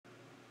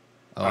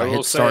Oh, I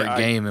hit start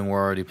game and we're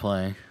already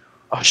playing.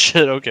 Oh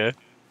shit! Okay.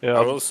 Yeah.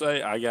 I will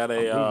say I got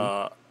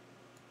a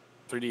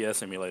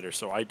 3DS emulator,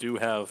 so I do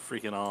have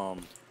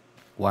freaking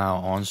Wow,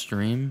 on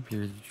stream?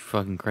 You're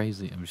fucking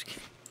crazy. I'm just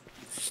kidding.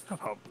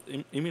 Shut up.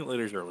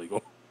 Emulators are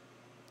illegal.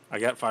 I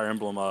got Fire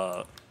Emblem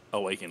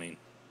Awakening,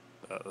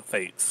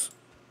 Fates.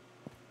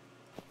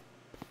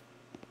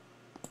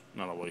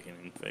 Not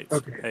Awakening, Fates.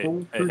 Okay. Hey.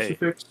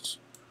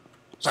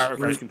 Power of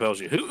Christ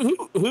compels you.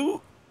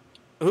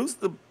 Who's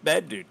the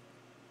bad dude?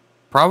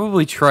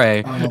 Probably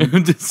Trey. I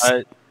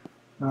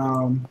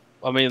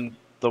mean,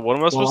 the what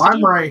am I supposed to do?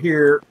 I'm right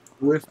here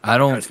with. I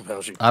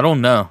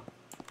don't know.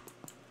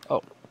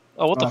 Oh,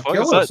 what the fuck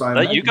is that?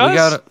 That you guys? We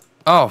gotta,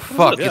 oh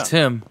fuck, it's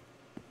him.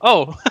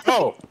 Oh.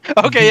 Oh.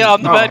 Okay, yeah,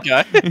 I'm the bad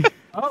guy.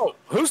 Oh,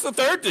 who's the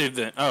third dude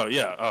then? Oh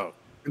yeah. Oh.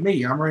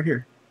 Me, I'm right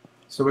here.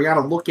 So we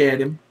gotta look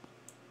at him.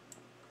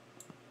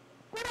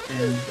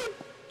 And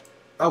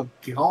oh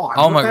god.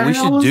 Oh my, we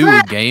should do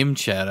a game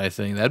chat. I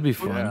think that'd be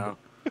fun. Yeah.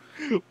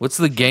 What's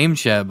the game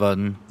chat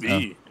button?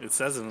 V. It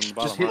says it in the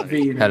bottom. Just hit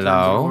V.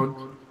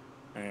 Hello.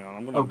 Hang on,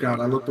 I'm gonna. Oh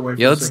god, I looked away.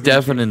 Yeah, let's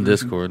deafen in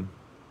Discord.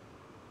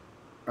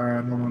 All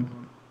right, hold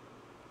on.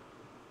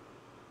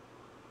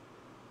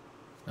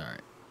 All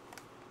right.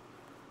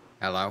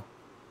 Hello.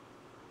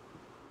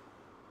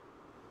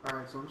 All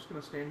right, so I'm just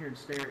gonna stand here and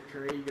stare at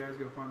Trey. You guys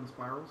go find the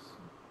spirals.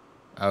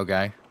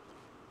 Okay.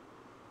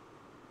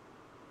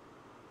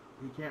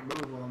 He can't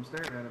move while I'm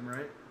staring at him,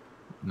 right?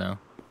 No.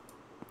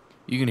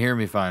 You can hear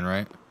me fine,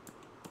 right?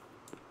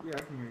 Yeah,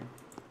 I can hear you.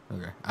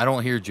 Okay. I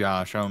don't hear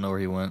Josh. I don't know where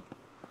he went.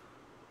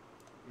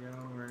 Yeah, I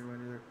don't know where he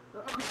went either.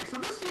 Okay, so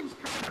this seems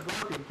kind of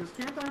broken, because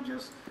can't I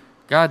just...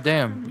 God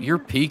damn, you're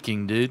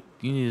peaking, dude.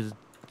 You need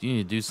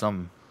to do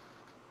something.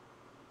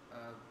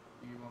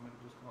 Do you want me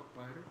to just talk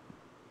quieter?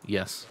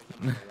 Yes.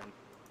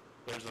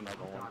 There's another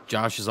one.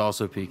 Josh is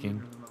also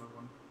peaking.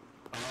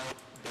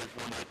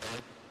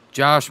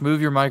 Josh,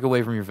 move your mic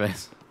away from your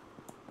face.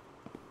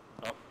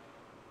 Oh,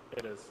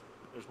 it is.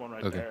 There's one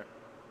right Okay. there.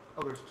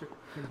 Oh, there's two.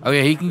 Oh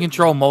yeah, he can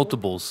control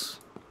multiples.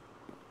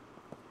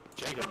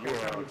 Jacob, you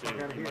are on too.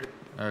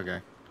 Okay.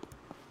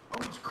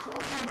 Oh, he's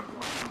crawling on the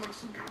ground like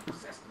some kind of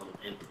possessed little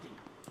entity.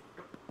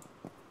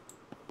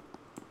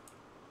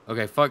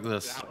 Okay, fuck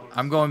this.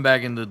 I'm going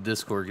back into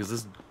Discord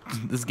because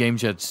this game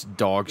chat's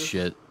dog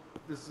shit.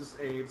 This is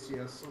AIDS,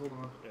 yes. Hold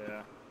on.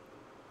 Yeah.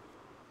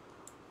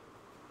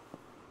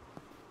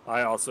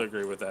 I also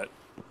agree with that.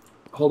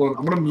 Hold on,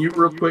 I'm gonna mute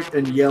real quick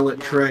and yell at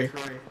Trey.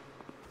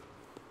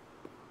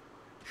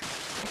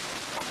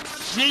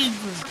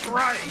 Jesus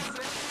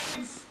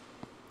Christ!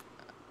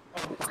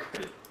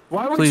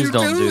 Why would Please you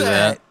don't do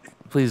that.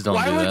 Please don't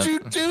Why do that. Why would you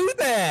do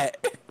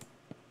that?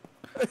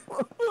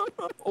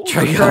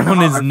 Trey got on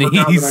his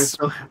knees.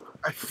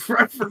 I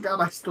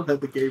forgot I still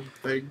had the game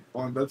thing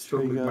on. That's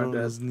totally my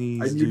dad. His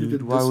knees,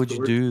 dude. Why would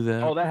you do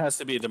that? Oh, that has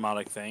to be a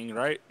demonic thing,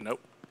 right?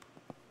 Nope.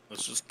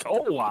 Let's just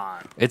go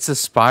on. It's a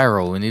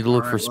spiral. We need to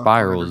look for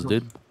spirals,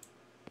 dude.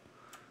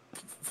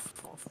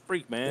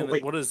 Freak, man. Oh,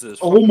 what is this?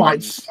 Oh my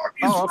son,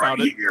 he's right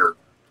here.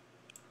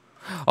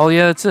 Oh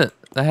yeah, that's it.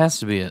 That has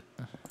to be it.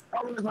 The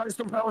power of Christ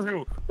compels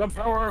you. The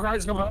power of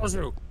Christ compels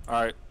you.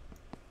 All right.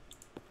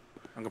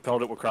 I'm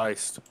compelled it with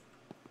Christ.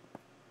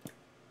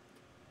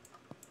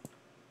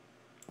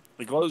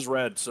 It glows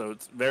red, so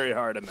it's very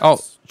hard to miss. Oh,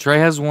 Trey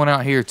has one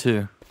out here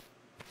too.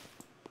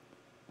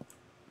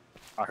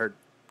 I heard.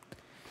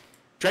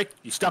 Drake,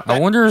 you stop that. I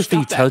wonder if he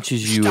that.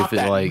 touches you Stop if it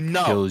that. like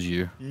No. kills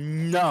you.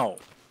 No.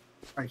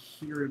 I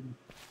hear him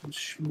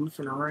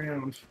schmoofing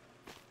around.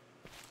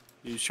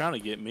 He was trying to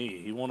get me.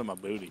 He wanted my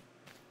booty.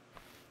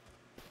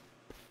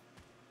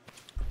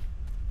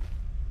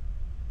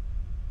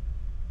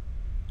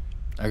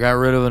 I got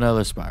rid of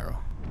another spiral.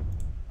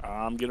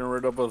 I'm getting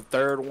rid of a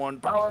third one.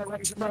 Power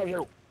Christ compels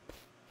you.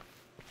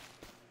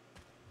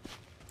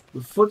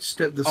 The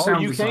footstep, the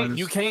sound design.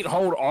 You can't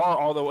hold R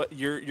all the way.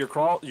 Your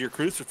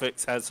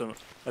crucifix has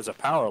a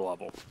power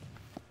level.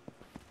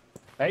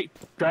 Hey,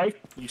 Trey,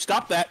 you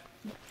stop that.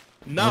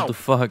 No. What the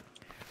fuck?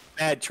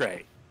 Bad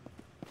Trey.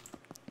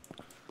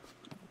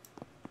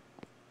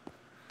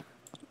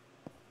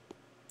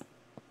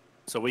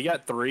 So we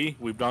got 3.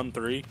 We've done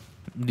 3.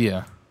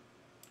 Yeah.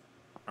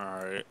 All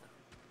right.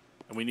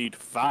 And we need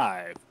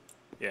 5.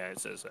 Yeah, it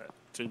says that.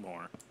 2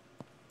 more.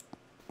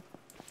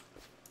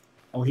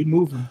 Oh, he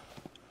moving.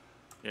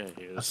 Yeah,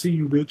 he is. I see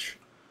you, bitch.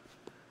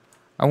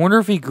 I wonder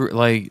if he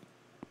like.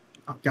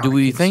 Oh, God, do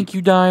we think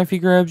you die if he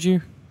grabs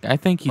you? I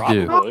think you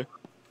Probably. do.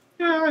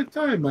 Yeah,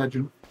 I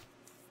imagine.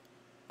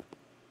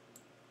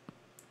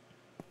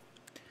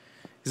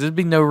 Because there'd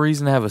be no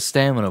reason to have a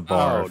stamina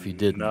bar if you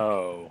didn't.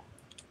 No.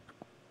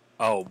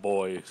 Oh,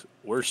 boys.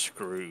 We're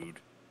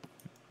screwed.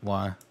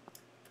 Why?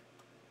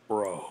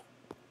 Bro.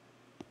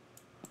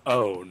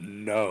 Oh,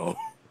 no.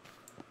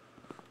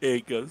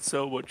 It goes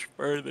so much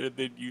further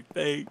than you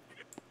think.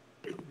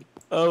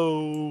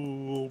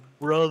 Oh,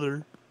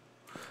 brother.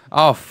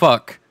 Oh,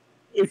 fuck.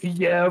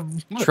 Yeah.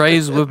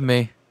 Trey's with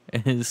me.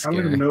 It is I don't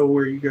scary. even know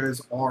where you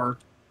guys are.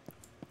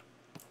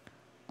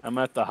 I'm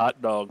at the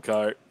hot dog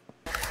cart.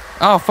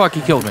 Oh, fuck,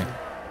 he killed me.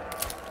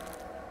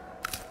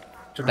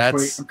 Josh,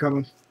 wait, I'm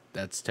coming.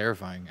 That's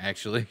terrifying,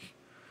 actually.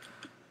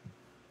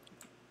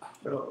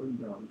 Oh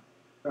no.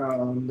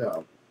 Oh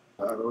no.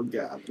 Oh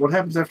god. What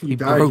happens after you He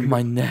die? broke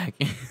my neck.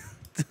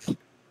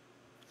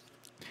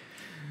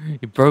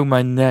 He broke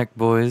my neck,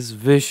 boys,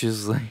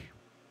 viciously.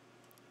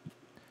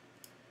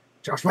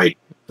 Josh, wait.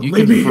 You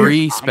Leave can me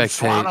free here.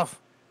 spectate.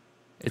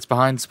 It's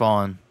behind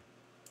spawn.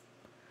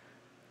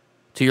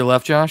 To your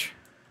left, Josh.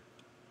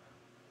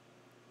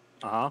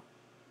 Uh-huh.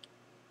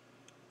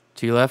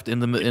 To your left, in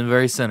the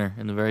very center.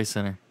 In the very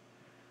center.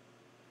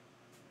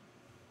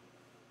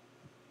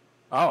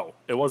 Oh,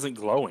 it wasn't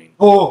glowing.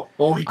 Oh,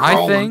 he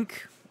crawling.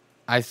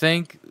 I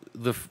think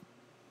the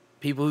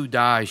people who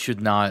die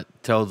should not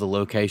tell the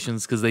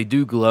locations because they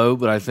do glow,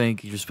 but I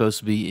think you're supposed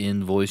to be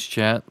in voice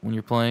chat when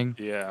you're playing.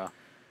 Yeah.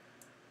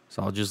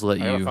 So I'll just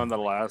let I gotta you. find the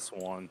last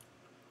one.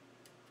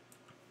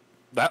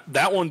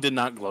 That one did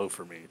not glow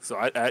for me, so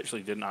I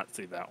actually did not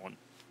see that one.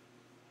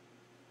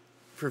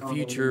 For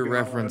future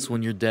reference,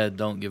 when you're dead,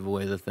 don't give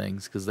away the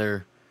things because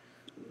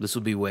this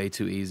will be way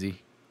too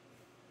easy.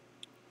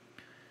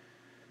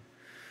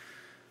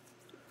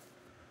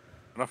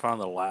 I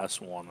found the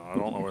last one. I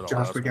don't know where the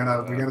Josh, last we one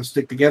gotta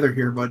stick together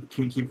here, bud.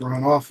 Can't keep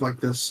running off like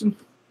this.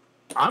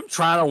 I'm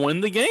trying to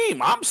win the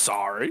game. I'm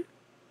sorry.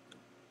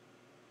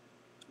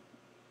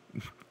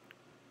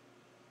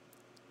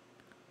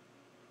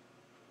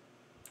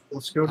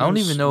 Let's go. I don't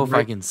even know if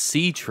I can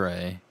see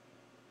Trey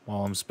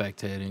while I'm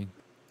spectating.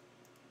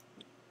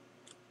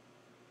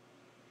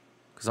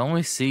 Because I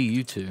only see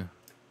you two.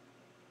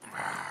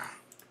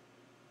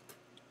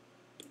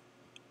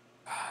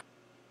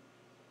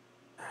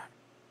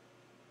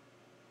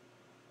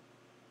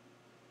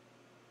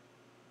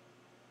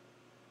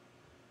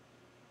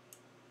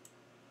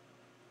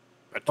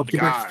 Oh,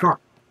 get back to the car.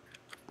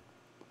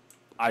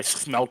 I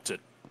smelt it.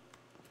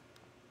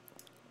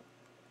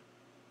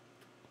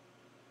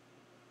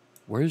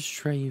 Where's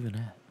Trey even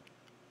at?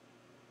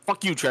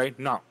 Fuck you, Trey.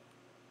 No.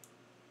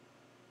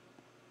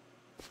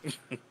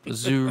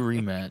 Zoo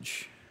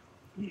rematch.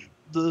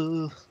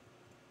 Oh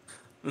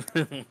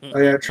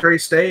yeah, Trey,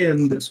 stay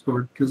in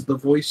Discord because the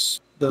voice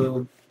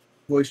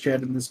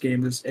chat in this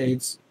game is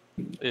AIDS.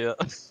 Yeah.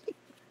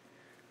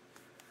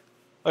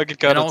 I could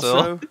kind of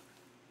tell.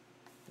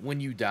 When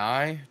you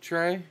die,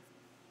 Trey,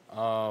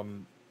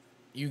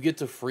 you get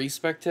to free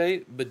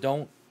spectate, but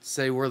don't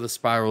say where the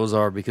spirals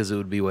are because it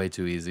would be way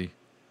too easy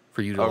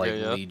for you to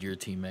lead your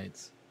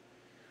teammates.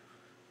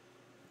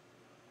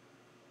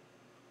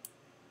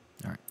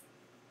 All right.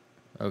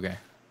 Okay.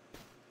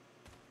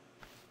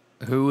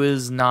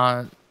 Who's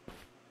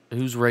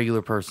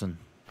regular person?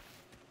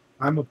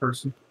 I'm a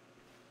person.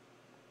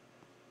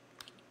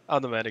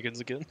 On the mannequins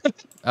again.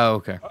 Oh,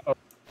 okay.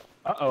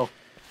 Uh-oh.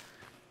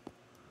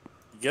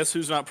 Guess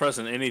who's not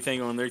pressing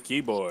anything on their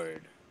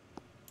keyboard?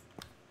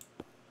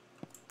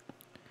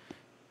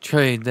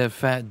 Trey, that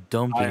fat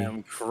dumpy. I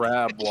am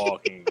crab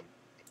walking.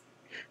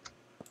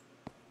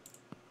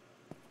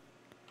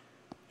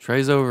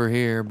 Trey's over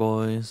here,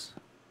 boys.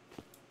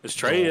 Is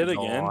Trey it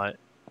again?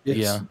 Yes.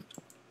 Yeah.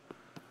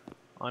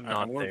 I'm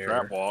not there.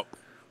 Crab walk.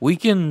 We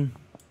can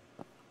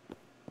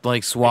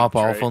like swap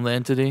off Trey. on the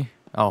entity.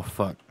 Oh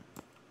fuck.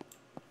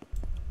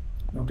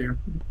 Oh dear.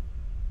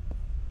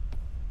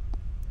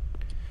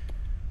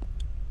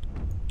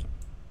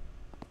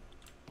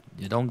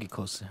 Yeah, don't get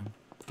close to him.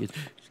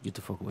 Get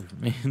the fuck away from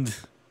me.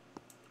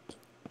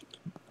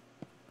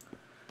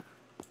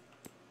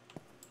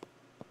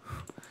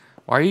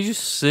 Why are you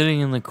just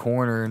sitting in the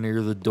corner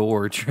near the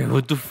door, Trey?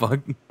 What the fuck? What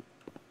are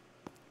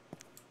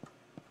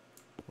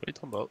you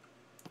talking about?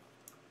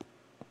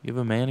 You have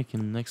a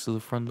mannequin next to the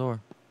front door.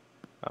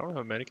 I don't have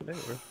a mannequin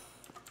anywhere.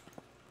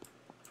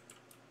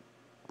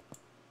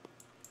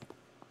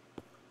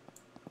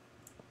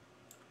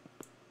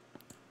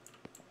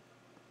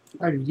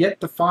 I've yet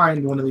to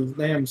find one of these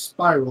damn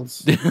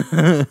spirals.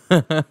 I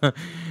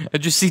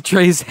just see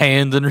Trey's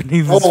hand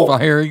underneath his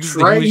fire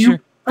extinguisher. Trey, you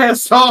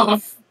pass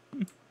off.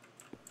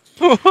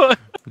 What?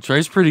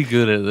 Trey's pretty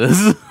good at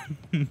this.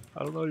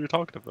 I don't know what you're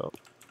talking about.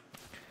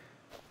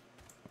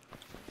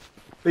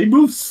 They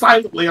move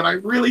silently, and I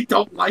really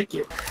don't like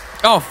it.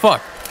 Oh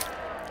fuck!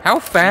 How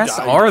fast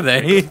are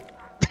they?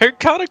 They're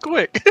kind of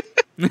quick.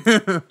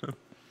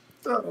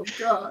 Oh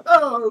god!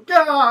 Oh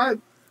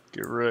god!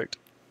 Get wrecked.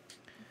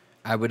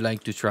 I would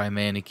like to try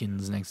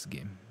mannequins next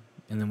game,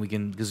 and then we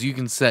can, because you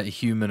can set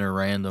human or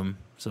random,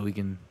 so we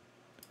can.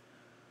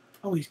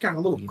 Oh, he's got a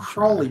little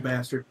crawly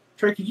bastard.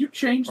 Trey, can you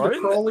change the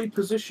crawly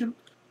position?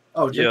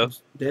 Oh,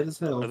 Jacob's dead as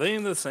hell. Are they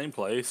in the same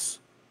place?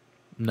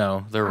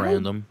 No, they're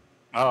random.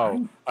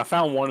 Oh, I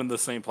found one in the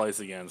same place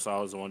again, so I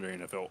was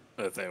wondering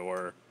if they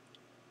were.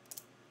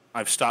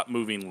 I've stopped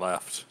moving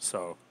left,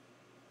 so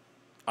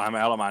I'm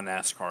out of my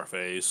NASCAR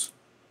phase.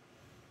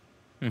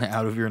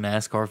 Out of your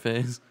NASCAR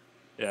phase?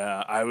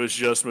 Yeah, I was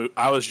just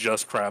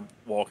crab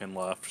walking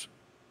left.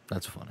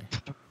 That's funny.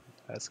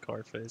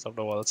 NASCAR phase. I don't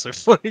know why that's so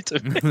funny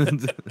to me.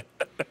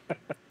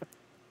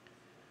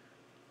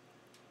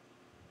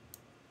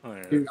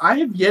 Dude, I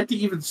have yet to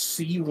even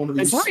see one of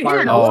these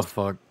spirals. Oh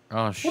fuck!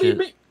 Oh What do you shit!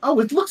 mean?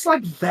 Oh, it looks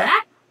like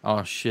that?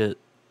 Oh shit!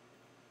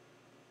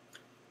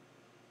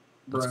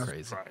 That's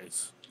crazy.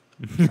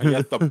 I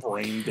got the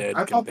brain dead.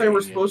 I thought they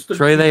were supposed to.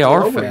 Trey, they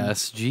are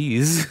fast.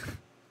 Jeez.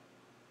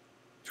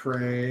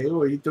 Trey,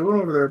 what are you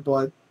doing over there,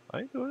 bud?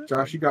 I ain't doing it.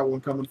 Josh, you got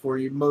one coming for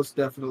you, most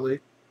definitely.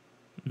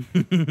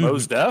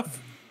 Most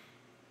def?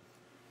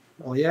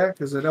 Well, yeah,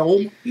 because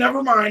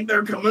never mind,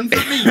 they're coming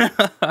for me.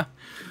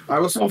 I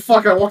was so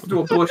I walked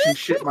into a bush and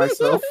shit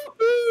myself.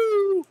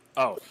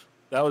 Oh,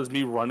 that was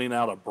me running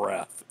out of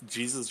breath.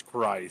 Jesus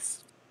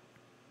Christ.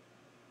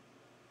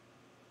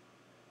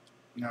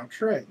 Now,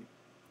 Trey,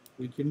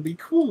 we can be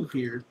cool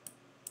here.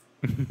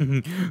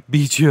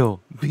 Be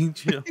chill. Be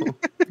chill.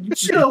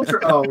 Chill.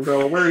 Oh,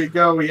 no, where'd he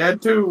go? He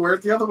had two.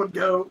 Where'd the other one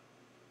go?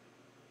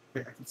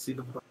 Okay, I can see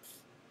them both.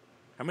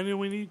 How many do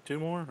we need? 2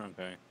 more?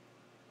 Okay.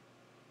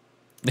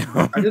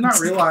 I did not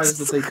realize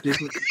that they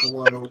didn't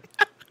glow.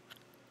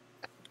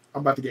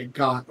 I'm about to get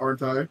got,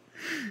 aren't I?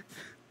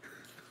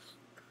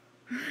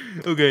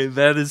 Okay,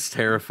 that is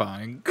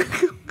terrifying.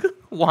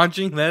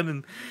 Watching that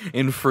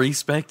in free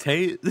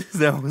spectate,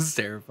 that was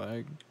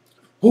terrifying.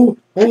 Oh,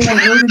 I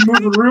heard him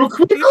moving real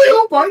quickly.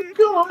 Oh my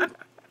god!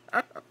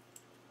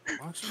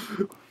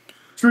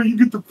 Trey, you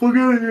get the fuck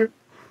out of here.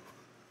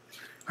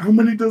 How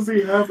many does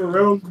he have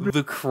around me?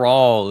 The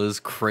crawl is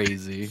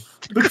crazy.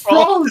 The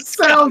crawl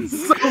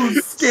sounds so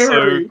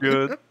scary. So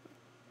good.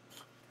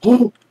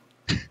 Oh,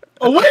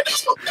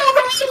 wait! No,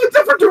 they're in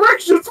different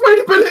directions. Wait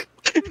a minute.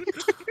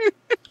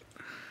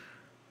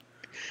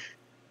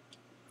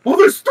 Oh,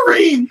 there's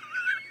 3.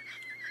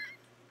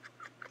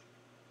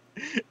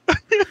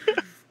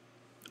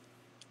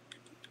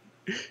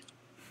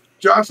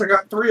 Josh, I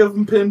got 3 of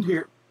them pinned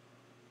here.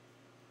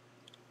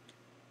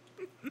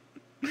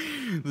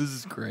 This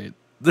is great.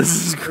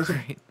 This is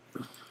great.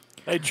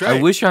 Hey, Trey.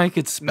 I wish I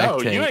could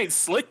spectate. No, you ain't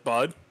slick,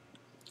 bud.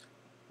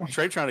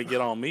 Trey trying to get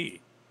on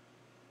me.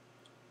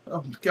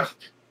 Oh, my God.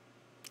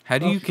 How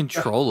do you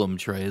control them,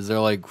 Trey? Is there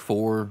like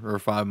 4 or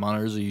 5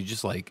 monitors, or are you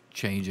just like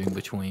changing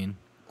between?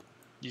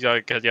 You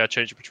gotta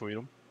change between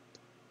them.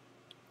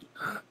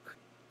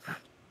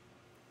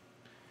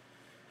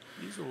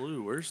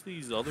 Weaseloo, where's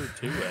these other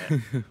 2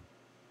 at?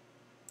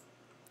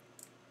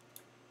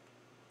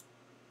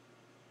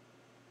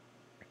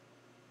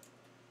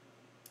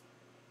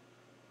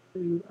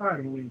 Dude, I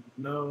don't even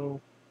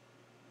know.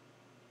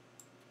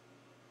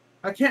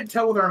 I can't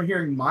tell whether I'm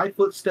hearing my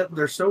footsteps.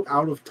 They're so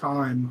out of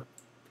time.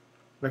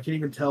 I can't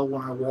even tell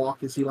when I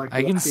walk. Is he like?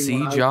 I can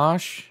see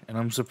Josh, and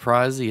I'm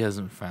surprised he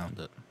hasn't found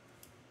it.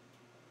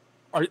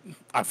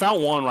 I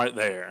found one right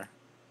there.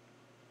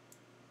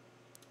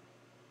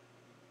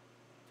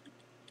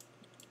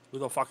 Who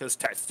the fuck is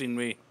texting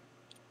me?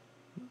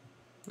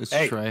 It's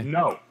hey, Trey.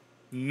 No.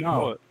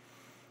 What?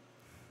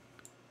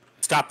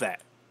 Stop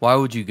that. Why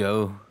would you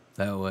go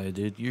that way,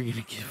 dude? You're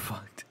gonna get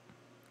fucked.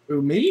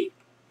 Who, me?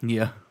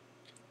 Yeah.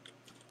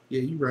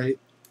 Yeah, you're right.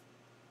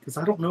 Because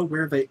I don't know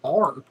where they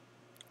are.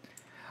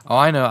 Oh,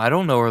 I know. I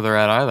don't know where they're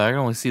at either. I can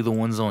only see the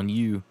ones on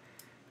you.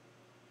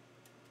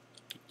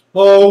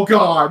 Oh,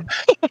 God.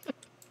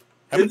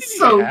 How many do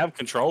you have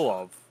control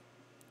of?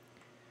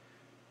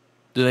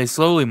 Do they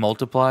slowly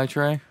multiply,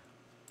 Trey?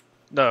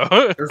 No.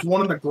 There's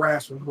one in the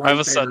grass right I have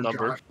a there, set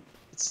number. Josh.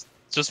 It's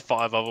just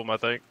 5 of them, I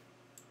think.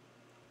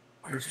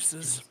 Where's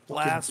this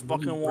last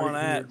fucking one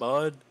at,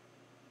 bud?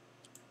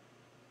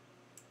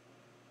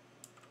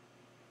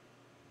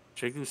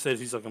 Jacob said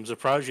he's like, I'm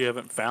surprised you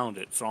haven't found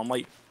it. So I'm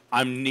like,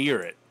 I'm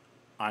near it.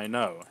 I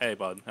know. Hey,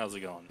 bud, how's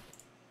it going?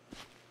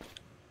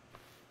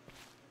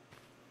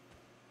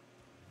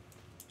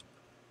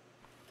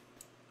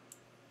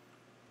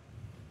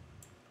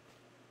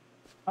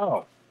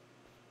 Oh.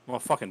 I'm a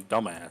fucking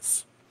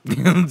dumbass.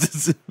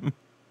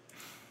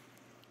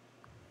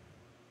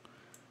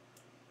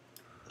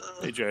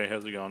 Hey, Jay,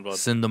 how's it going, bud?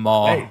 Send them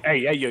all. Hey,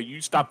 yo,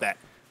 you stop that.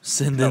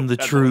 Send in the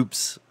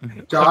troops.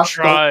 Josh,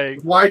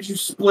 why'd you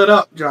split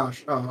up,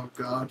 Josh? Oh,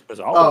 God.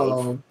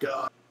 Oh,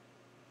 God.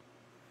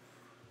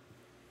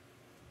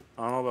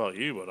 I don't know about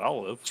you, but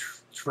I'll live.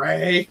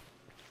 Trey.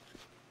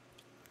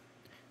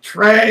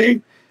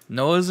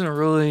 Noah isn't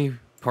really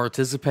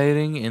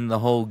participating in the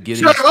whole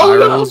getting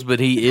spirals,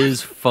 but he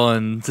is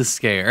fun to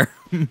scare.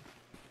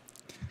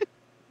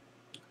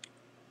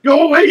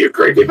 Go away, you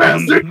creepy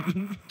bastard!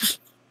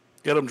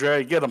 Get him,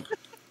 Dre, get him.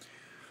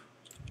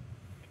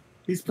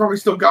 He's probably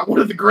still got one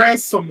in the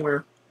grass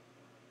somewhere.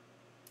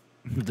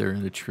 They're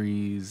in the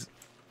trees.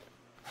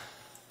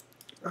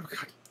 Oh,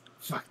 God.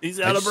 Fuck. He's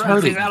out of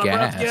breath. He's out of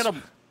breath. Get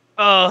him.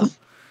 Okay.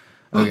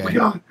 Oh, my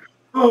God.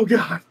 Oh,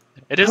 God.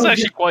 It is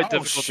actually quite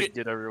difficult to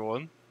get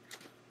everyone.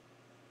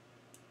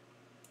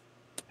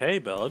 Hey,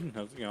 bud.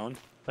 How's it going?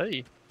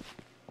 Hey.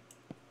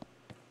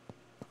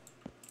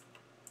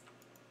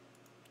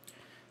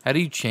 How do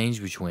you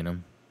change between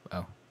them?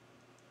 Oh.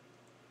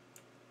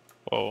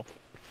 Whoa.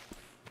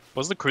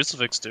 What does the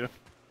crucifix do?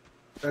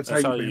 That's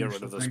how you get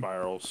rid of the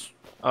spirals.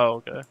 Oh,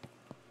 okay.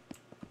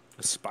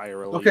 The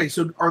spiral. Okay,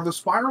 so are the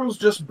spirals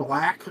just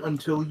black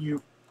until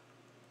you...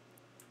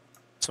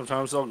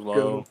 Sometimes they'll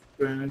glow.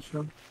 Finish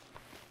them?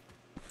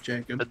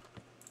 Jacob.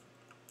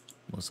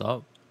 What's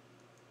up?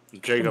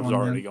 Jacob's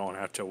already going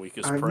after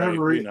weakest I've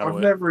prey. I've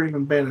never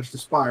even banished a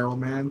spiral,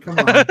 man. Come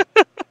on.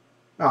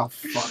 Oh,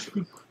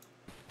 fuck.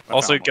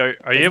 Also,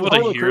 are you able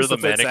to hear the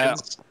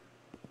mannequins?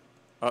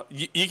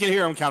 You can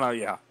hear them kind of,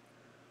 yeah.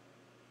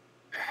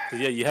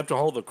 Yeah, you have to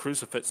hold the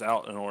crucifix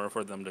out in order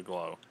for them to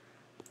glow.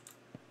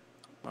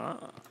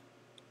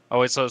 Oh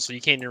wait, so you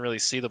can't even really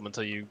see them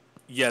until you.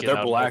 Yeah,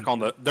 they're black on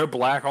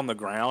the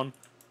ground,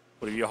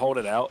 but if you hold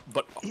it out,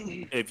 but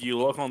if you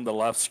look on the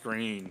left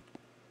screen,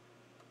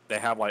 they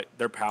have like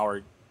their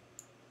power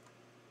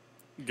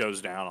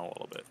goes down a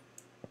little bit.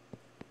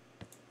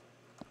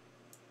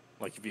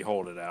 Like if you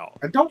hold it out.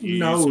 I don't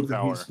know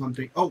that he's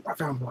hunting. Oh, I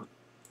found one.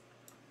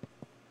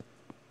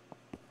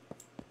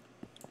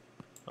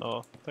 Oh,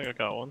 I think I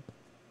got one.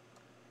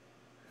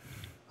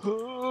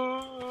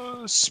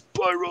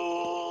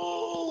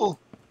 Spiral!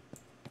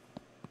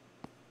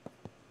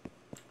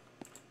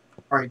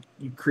 Alright,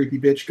 you creepy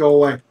bitch, go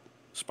away.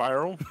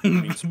 Spiral? You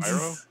mean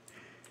Spyro?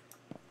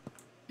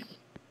 That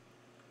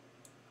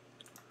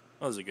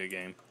was a good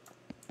game.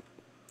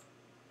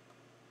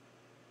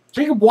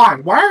 Jacob, why?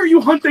 Why are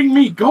you hunting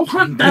me? Go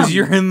hunt them! Because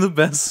you're in the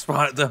best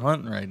spot to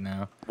hunt right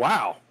now.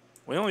 Wow.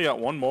 We only got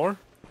one more?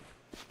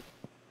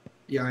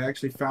 Yeah, I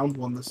actually found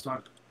one this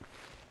time.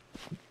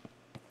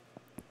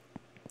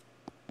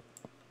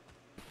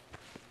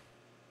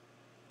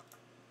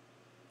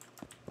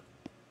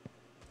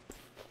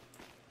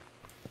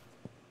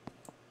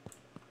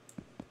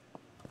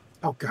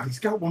 Oh god, he's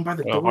got one by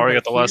the door. I already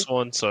got the last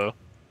one, so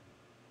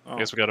I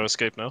guess we gotta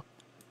escape now.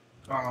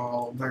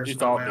 Oh, there's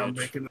no way I'm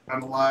making it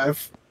out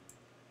alive.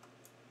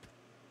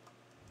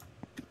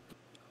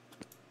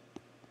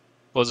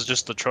 Was it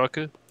just the truck?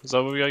 Is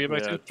that what we gotta get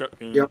back to?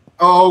 Yep.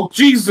 Oh,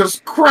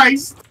 Jesus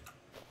Christ!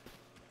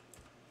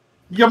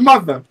 Your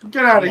mother!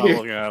 Get out of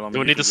here! Do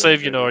we need to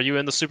save, are you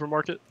in the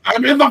supermarket?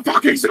 I'm in the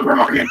fucking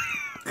supermarket!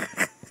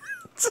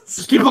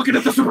 Just keep looking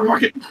at the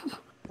supermarket!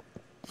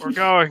 We're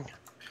going.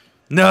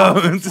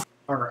 No!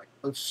 Alright,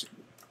 let's see.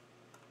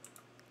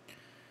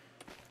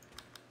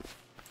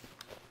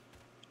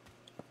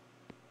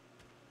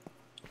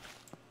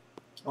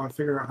 Oh, I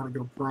figured out how to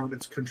go prone.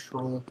 It's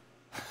control.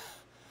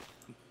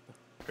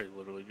 He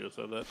literally just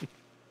said that.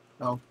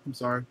 Oh, I'm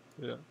sorry.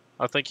 Yeah.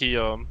 I think he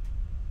had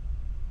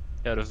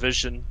a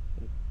vision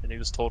and he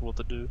was told what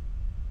to do.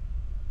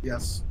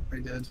 Yes, I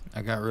did.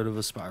 I got rid of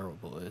a spiral,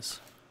 boys.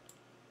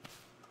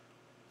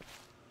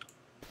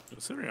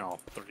 Considering all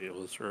three of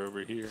us are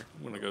over here,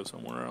 I'm gonna go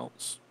somewhere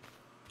else.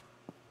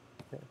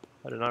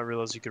 I did not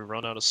realize you could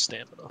run out of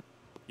stamina.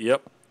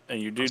 Yep, and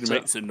your dude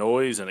makes a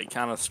noise and it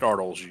kind of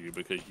startles you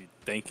because you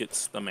think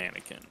it's the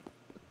mannequin.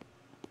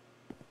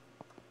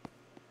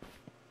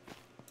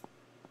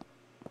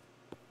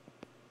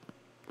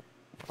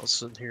 I was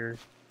sitting here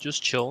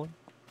just chilling,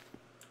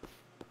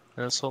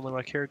 and suddenly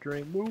my character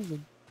ain't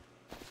moving.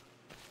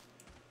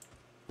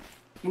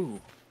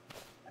 Ooh.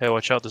 Hey,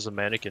 watch out, there's a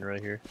mannequin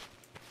right here.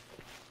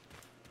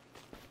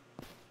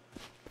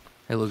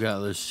 Hey, look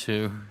out, there's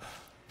two.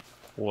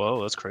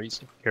 Whoa, that's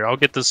crazy. Here, I'll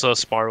get this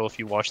spiral if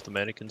you watch the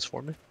mannequins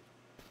for me.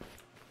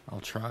 I'll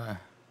try.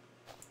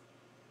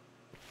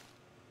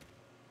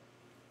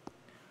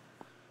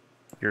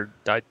 You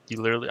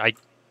literally,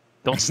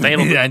 don't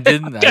stand on the... I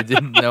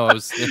didn't know I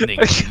was standing.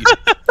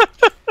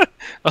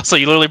 So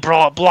you literally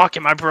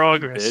blocking my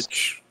progress.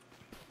 Bitch.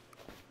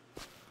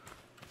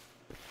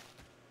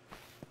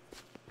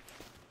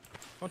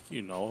 Fuck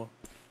you, Noah.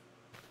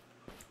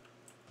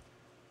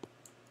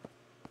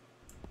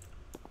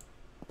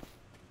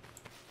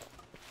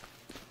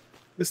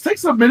 This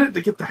takes a minute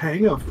to get the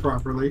hang of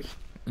properly.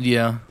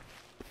 Yeah.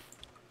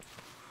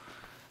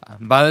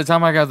 By the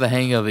time I got the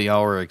hang of it,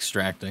 y'all were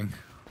extracting.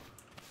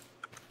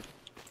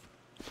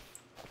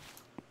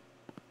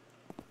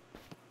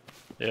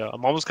 Yeah,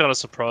 I'm almost kind of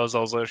surprised I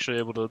was actually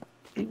able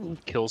to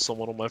kill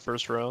someone on my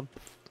first round.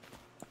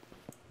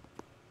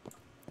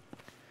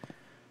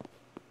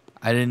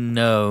 I didn't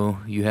know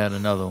you had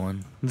another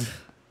one.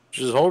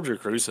 Just hold your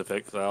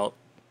crucifix out.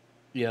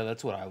 Yeah,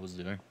 that's what I was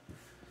doing.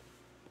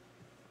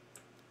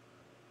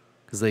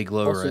 Because they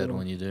glow red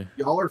when you do.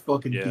 Y'all are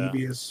fucking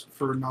devious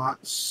for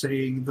not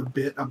saying the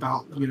bit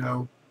about,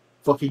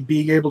 fucking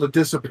being able to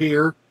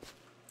disappear. What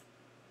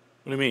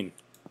do you mean?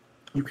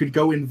 You could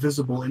go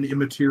invisible and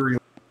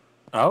immaterial.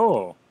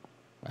 Oh.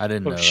 I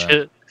didn't know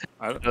shit. that.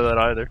 I didn't know that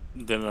either.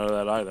 Didn't know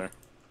that either.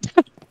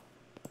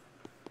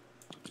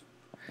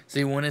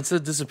 See, when it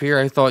said disappear,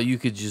 I thought you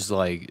could just,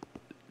 I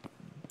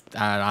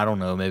don't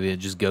know, maybe it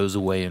just goes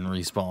away and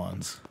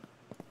respawns.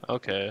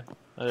 Okay.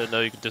 I didn't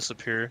know you could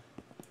disappear.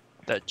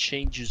 That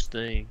changes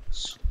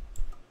things.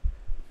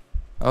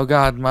 Oh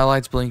god, my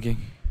light's blinking.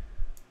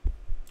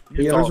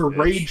 Yeah, there's a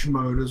rage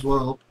mode as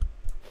well.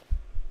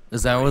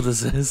 Is that what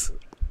this is?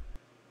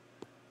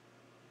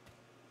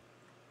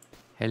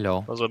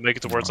 Hello. I was gonna make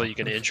it to where it's like you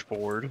can inch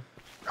forward.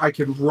 I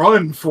can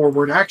run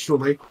forward,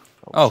 actually.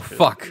 Oh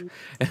fuck.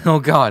 Oh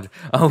god.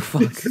 Oh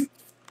fuck.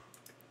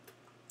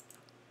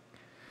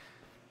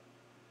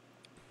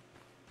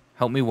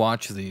 Help me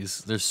watch these.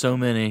 There's so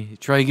many.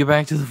 Try to get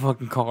back to the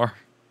fucking car.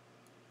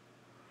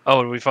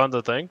 Oh, did we find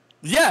the thing?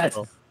 Yes!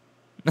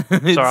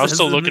 Sorry, I was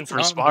still looking for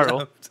a spiral.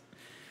 Left.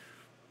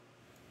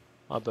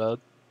 My bad.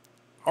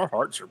 Our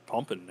hearts are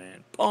pumping,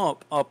 man.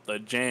 Pump up the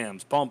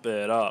jams. Pump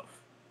it up.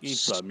 Keep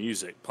the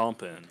music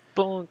pumping.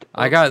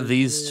 I got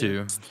these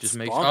two. Just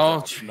make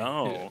Oh,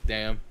 no.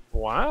 Damn.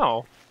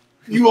 Wow.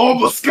 You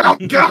almost got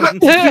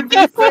to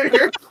be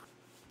fair.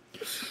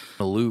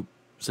 A loop,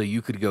 so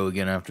you could go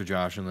again after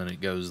Josh, and then it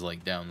goes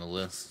like down the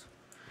list.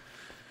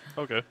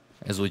 Okay.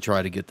 As we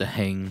try to get the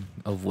hang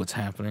of what's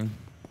happening.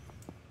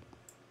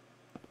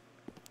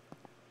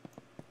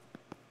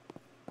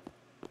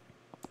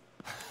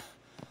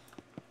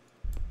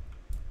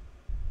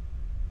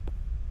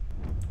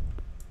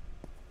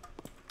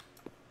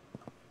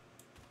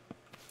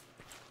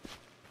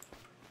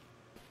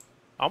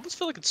 I almost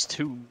feel like it's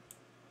too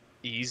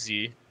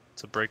easy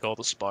to break all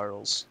the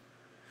spirals.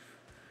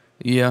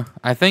 Yeah,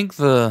 I think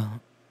the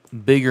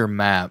bigger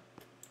map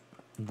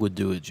would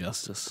do it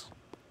justice.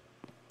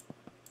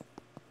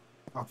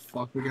 Oh,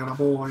 fuck, we got a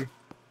boy.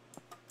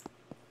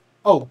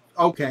 Oh,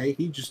 okay,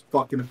 he just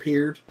fucking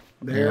appeared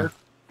there.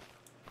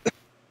 Yeah.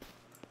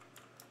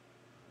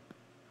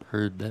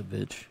 Heard that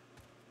bitch.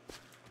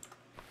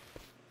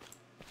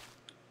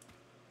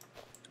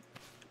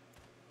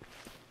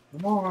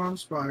 Come on,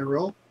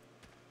 Spiral.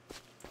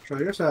 Show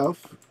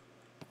yourself.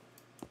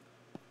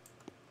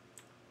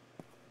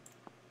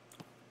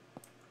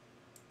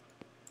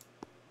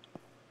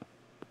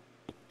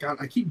 God,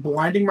 I keep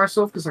blinding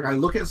myself because like I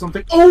look at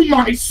something. Oh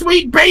my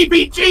sweet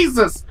baby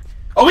Jesus!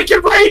 Oh, he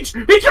can rage!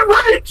 He can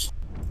rage!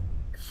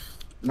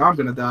 Now I'm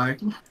gonna die.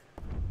 Come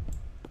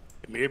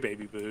here,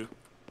 baby boo.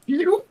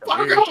 You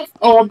fuck off!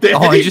 Oh, I'm dead.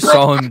 Oh, I just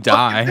saw him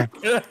die.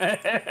 Really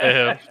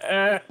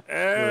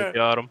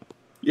got him.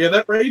 Yeah,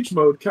 that rage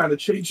mode kind of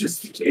changes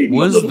the game.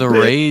 What a does little the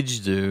bit. rage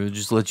do?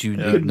 Just let you You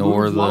can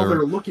ignore move while they're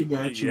the. looking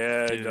at you.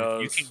 Yeah, it Dude,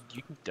 does.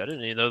 you can. I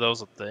didn't even know that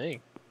was a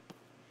thing.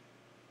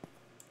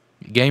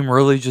 Game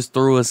really just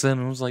threw us in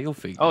and was like, "You'll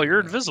figure." Oh, it you're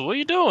out." invisible. What are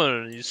you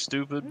doing, you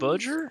stupid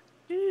budger?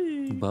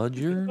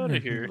 Budger. Get out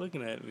of here.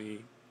 Looking at me.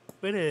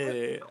 Quit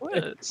it.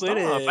 Quit. Stop.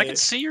 I can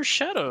see your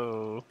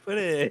shadow. Quit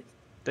it.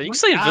 You can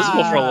stay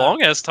invisible for a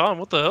long ass time.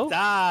 What the hell?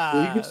 Stop.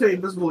 Well, you can stay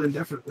invisible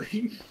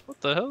indefinitely. What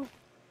the hell?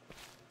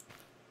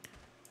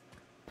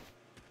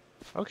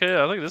 Okay,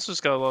 I think this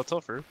just got a lot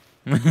tougher.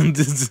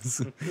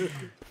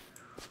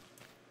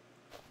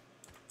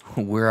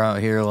 We're out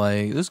here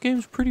like this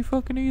game's pretty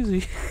fucking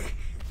easy.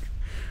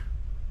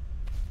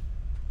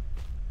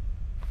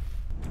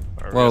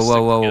 Alright, Whoa, we're gonna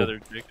stick whoa.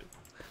 together, Jacob.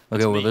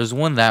 Okay, well, me. there's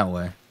one that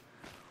way.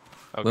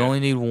 Okay. We only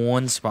need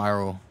one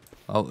spiral.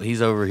 Oh,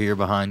 he's over here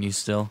behind you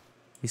still.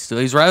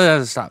 He's right at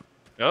the stop.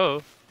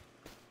 Oh.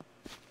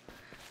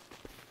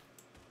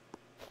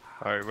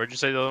 Alright, where'd you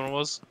say the other one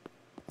was?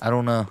 I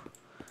don't know.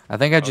 I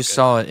think I just Okay.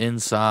 saw it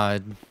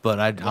inside, but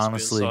I Must be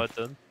honestly. inside,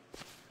 then.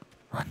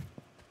 Run.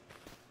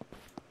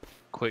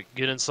 Quick,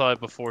 get inside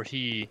before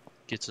he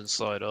gets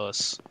inside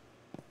us.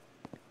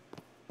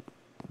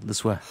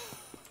 This way.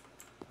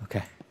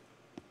 Okay.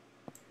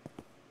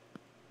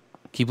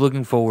 Keep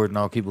looking forward, and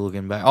I'll keep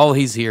looking back. Oh,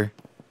 he's here.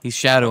 He's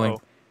shadowing.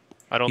 Uh-oh.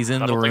 I don't. He's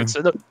in I the don't room. think it's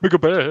in the bigger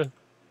bear.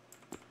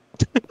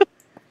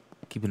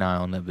 Keep an eye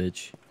on that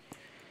bitch.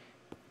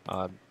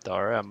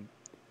 Alright,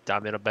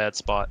 I'm in a bad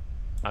spot.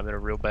 I'm in a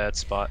real bad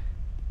spot.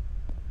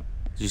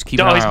 Just keep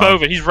an No, eye he's on.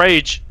 moving. He's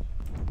rage.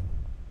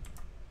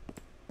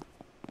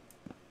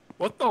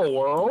 What the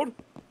world?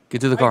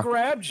 Get to the I car.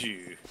 grabbed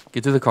you.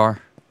 Get to the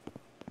car.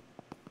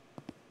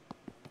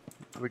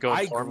 Are we going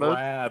I farm mode?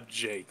 grabbed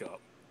Jacob.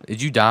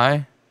 Did you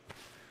die?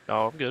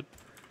 No, I'm good.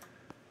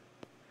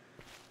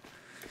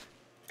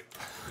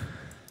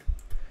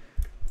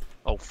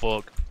 Oh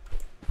fuck.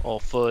 Oh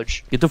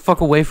fudge. Get the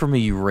fuck away from me,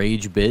 you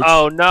rage bitch.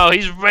 Oh no,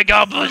 he's big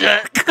up.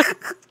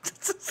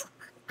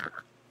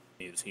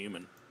 He is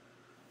human.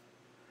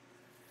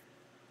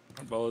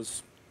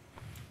 Buzz.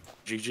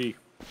 GG.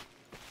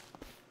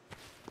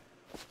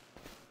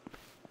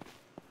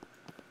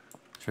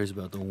 Trey's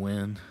about to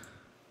win.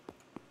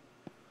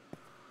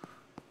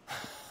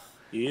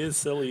 He is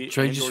silly.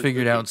 Trey just Android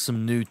figured cookie. out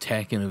some new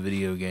tech in a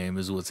video game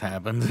is what's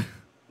happened.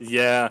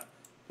 Yeah,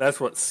 that's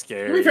what's To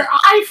scary. be fair,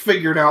 I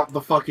figured out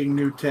the fucking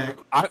new tech.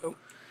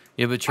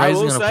 Yeah, but Trey's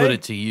will gonna say, put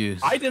it to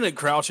use. I didn't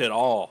crouch at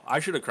all. I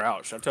should have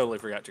crouched. I totally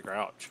forgot to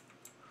crouch.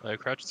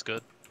 Crouch is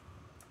good.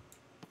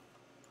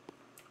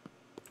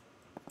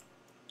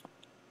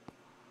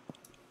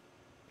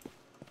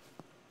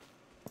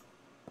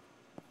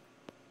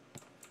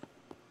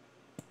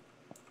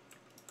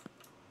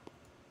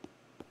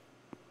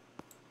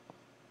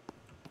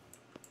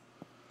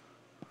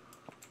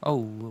 Oh,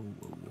 whoa,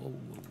 whoa,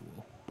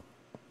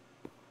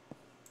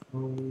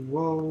 whoa,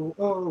 whoa, whoa.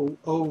 Oh,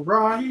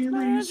 O'Reilly's.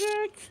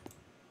 Magic.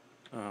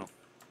 Oh.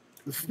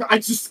 I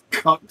just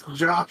cut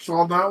Josh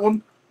on that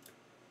one.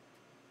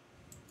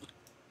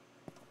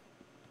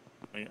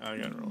 I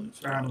got really.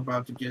 I'm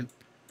about to get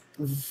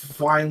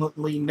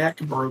violently neck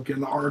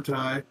broken, aren't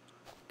I?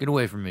 Get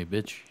away from me,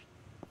 bitch.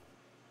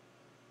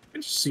 I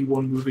just see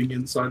one moving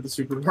inside the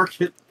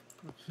supermarket.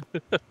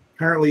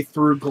 Apparently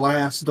through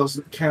glass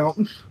doesn't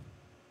count.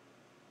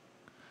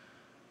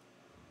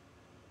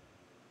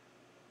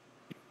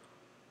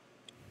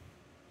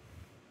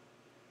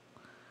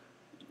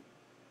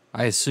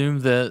 I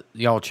assume that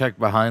y'all checked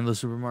behind the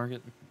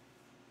supermarket.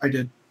 I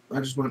did. I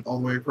just went all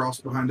the way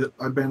across behind it.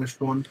 I banished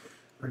one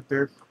right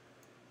there.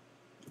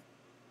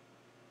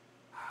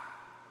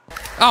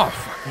 Oh,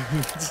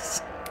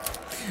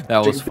 fuck.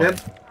 That was fun.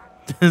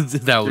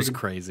 That was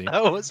crazy.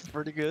 That was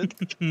pretty good.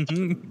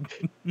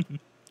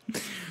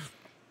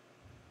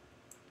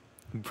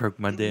 Broke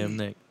my damn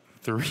neck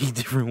 3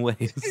 different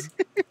ways.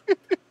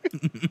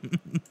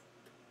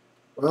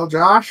 Well,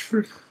 Josh.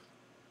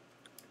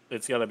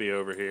 It's got to be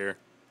over here.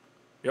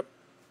 Yep.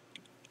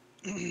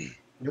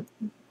 Yep.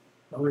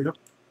 Oh, yep.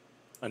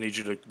 I need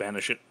you to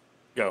banish it.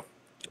 Go.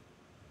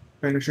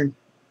 Banishing.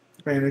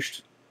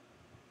 Banished.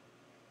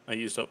 I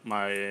used up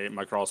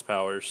my cross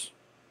powers.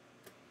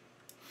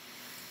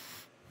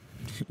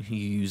 You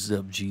used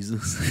up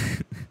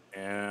Jesus.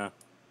 Yeah.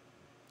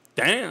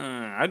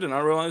 Damn, I did not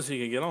realize he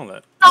could get on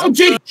that. Oh,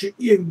 gee!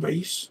 You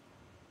base.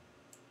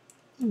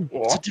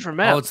 It's a different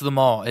map. Oh, it's the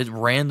mall. It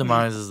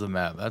randomizes the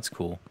map. That's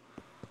cool.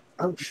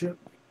 Oh, shit.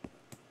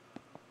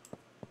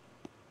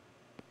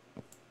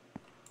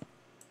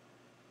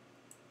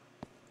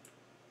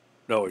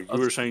 No, you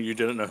were saying you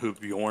didn't know who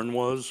Bjorn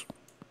was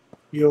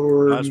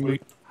Your last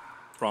week?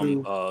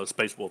 From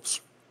Space Wolves.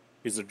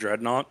 He's a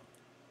dreadnought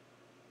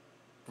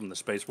from the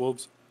Space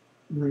Wolves.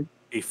 Mm-hmm.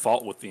 He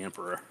fought with the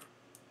Emperor.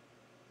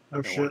 Oh,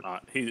 And shit.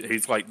 whatnot.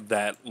 He's like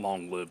that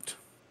long-lived.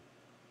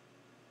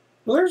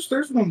 Well,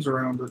 there's ones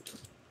around it.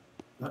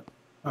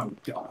 Oh,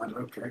 God.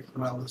 Okay.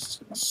 Well, this is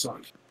gonna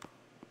suck.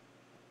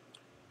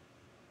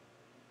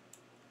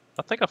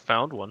 I think I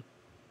found one.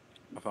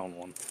 I found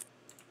one.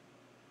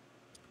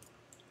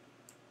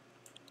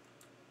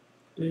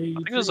 I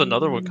think there's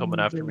another one coming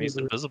after me. It's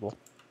invisible.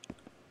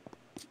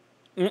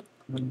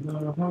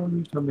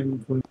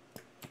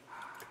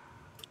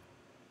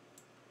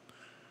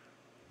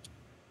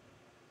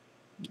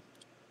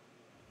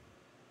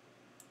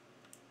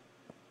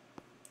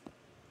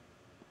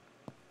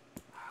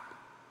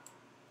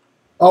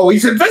 Oh,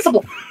 he's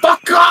invisible!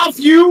 Fuck off,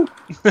 you!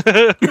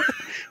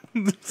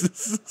 You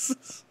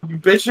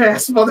bitch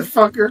ass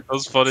motherfucker. That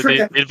was funny.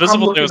 Frick, The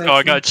invisible I'm thing was looking how I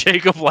at got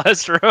Jacob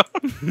last round.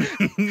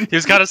 He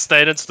was kind of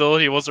standing still.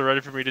 He wasn't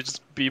ready for me to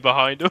just be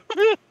behind him.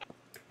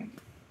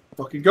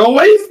 Fucking go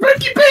away, you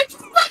spanky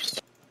bitch!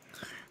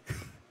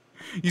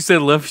 You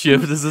said left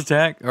shift is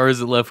attack, or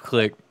is it left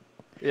click?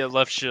 Yeah,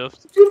 left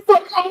shift. You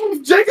fuck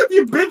off, Jacob,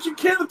 you bitch! You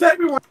can't attack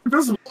me while you're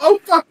invisible. Oh,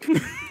 fuck!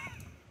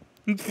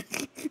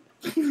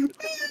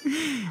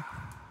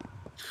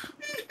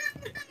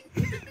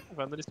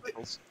 Found any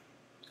signals.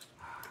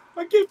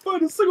 I can't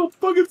find a single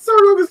fucking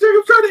circle because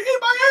Jacob's trying to eat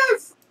my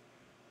ass!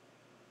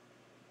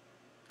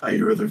 I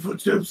hear their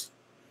footsteps.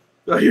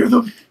 I hear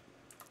them.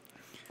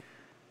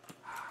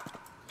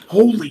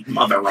 Holy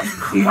mother of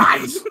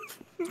Christ!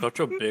 Such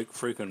a big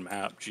freaking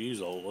map. Jeez,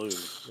 oh Lou.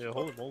 Yeah,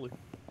 holy moly.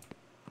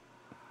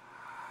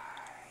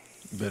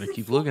 Better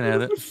keep looking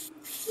at it.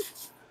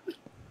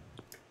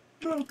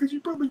 No, because you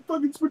probably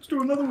fucking switched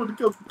to another one to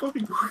go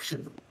fucking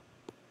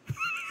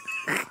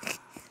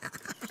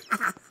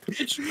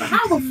bitch,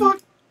 how the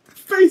fuck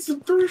facing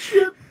through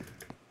shit?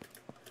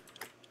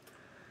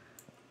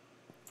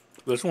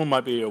 This one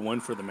might be a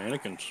win for the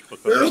mannequins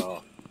because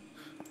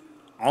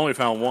I only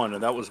found one,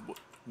 and that was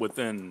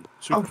within.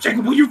 Oh,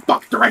 Jacob, will you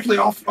fuck directly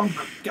off? Oh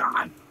my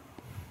god.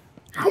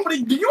 How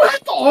many? Do you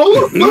have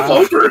all of them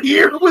over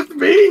here with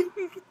me?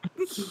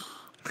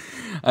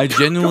 I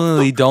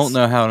genuinely don't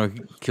know how to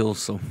kill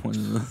someone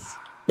in this.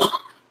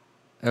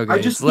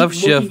 Okay, just it's left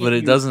keep looking shift, but at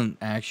it you. doesn't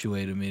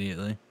actuate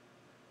immediately.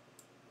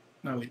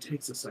 No, it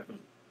takes a second.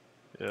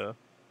 Yeah.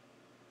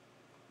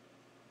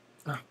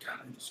 Oh god,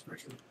 I just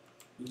pressure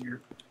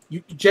here.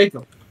 You,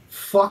 Jacob,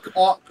 fuck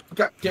off.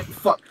 God, get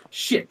fuck.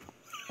 Shit.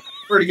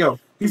 Where'd he go?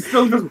 He's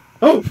still invisible.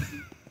 Oh!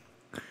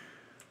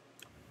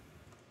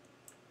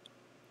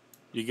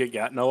 You get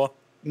gat, Noah?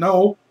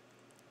 No.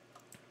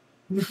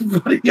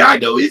 But yeah, I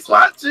know he's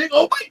watching.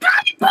 Oh my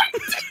god, he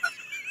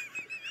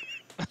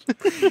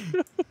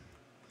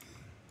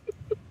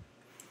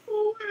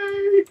oh,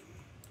 hey.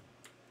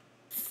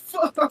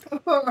 Fuck.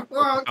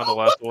 Found the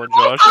last one,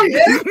 Josh. Oh,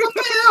 yeah? What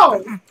the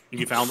hell?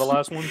 You found the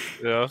last one?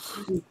 Yeah.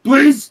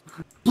 Please,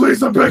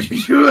 please, I'm begging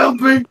you, help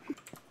me.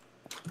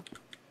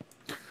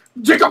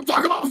 Jacob,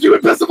 fuck off, you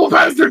invisible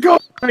bastard, go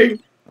away.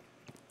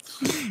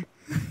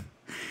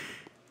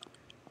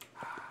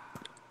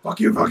 Fuck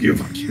you, fuck you,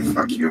 fuck you,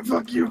 fuck you,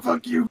 fuck you,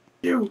 fuck you,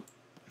 you.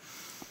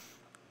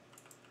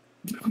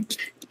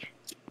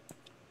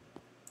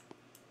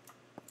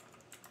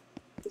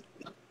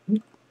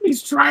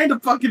 He's trying to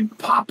fucking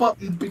pop up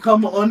and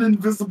become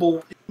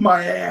uninvisible in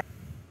my ass.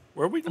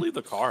 Where'd we leave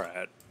the car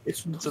at?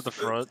 It's at the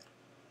front.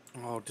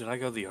 Oh, did I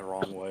go the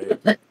wrong way?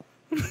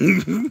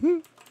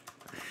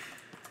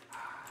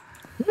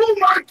 Oh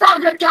my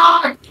fucking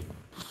god!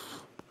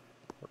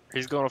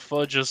 He's gonna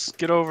fudge us.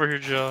 Get over here,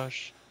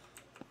 Josh.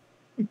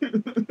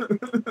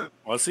 Well,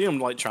 I see him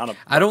like trying to.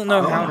 I don't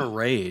know how to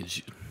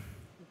rage.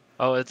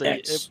 Oh,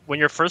 X. when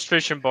your first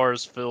fishing bar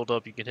is filled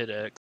up, you can hit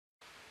X.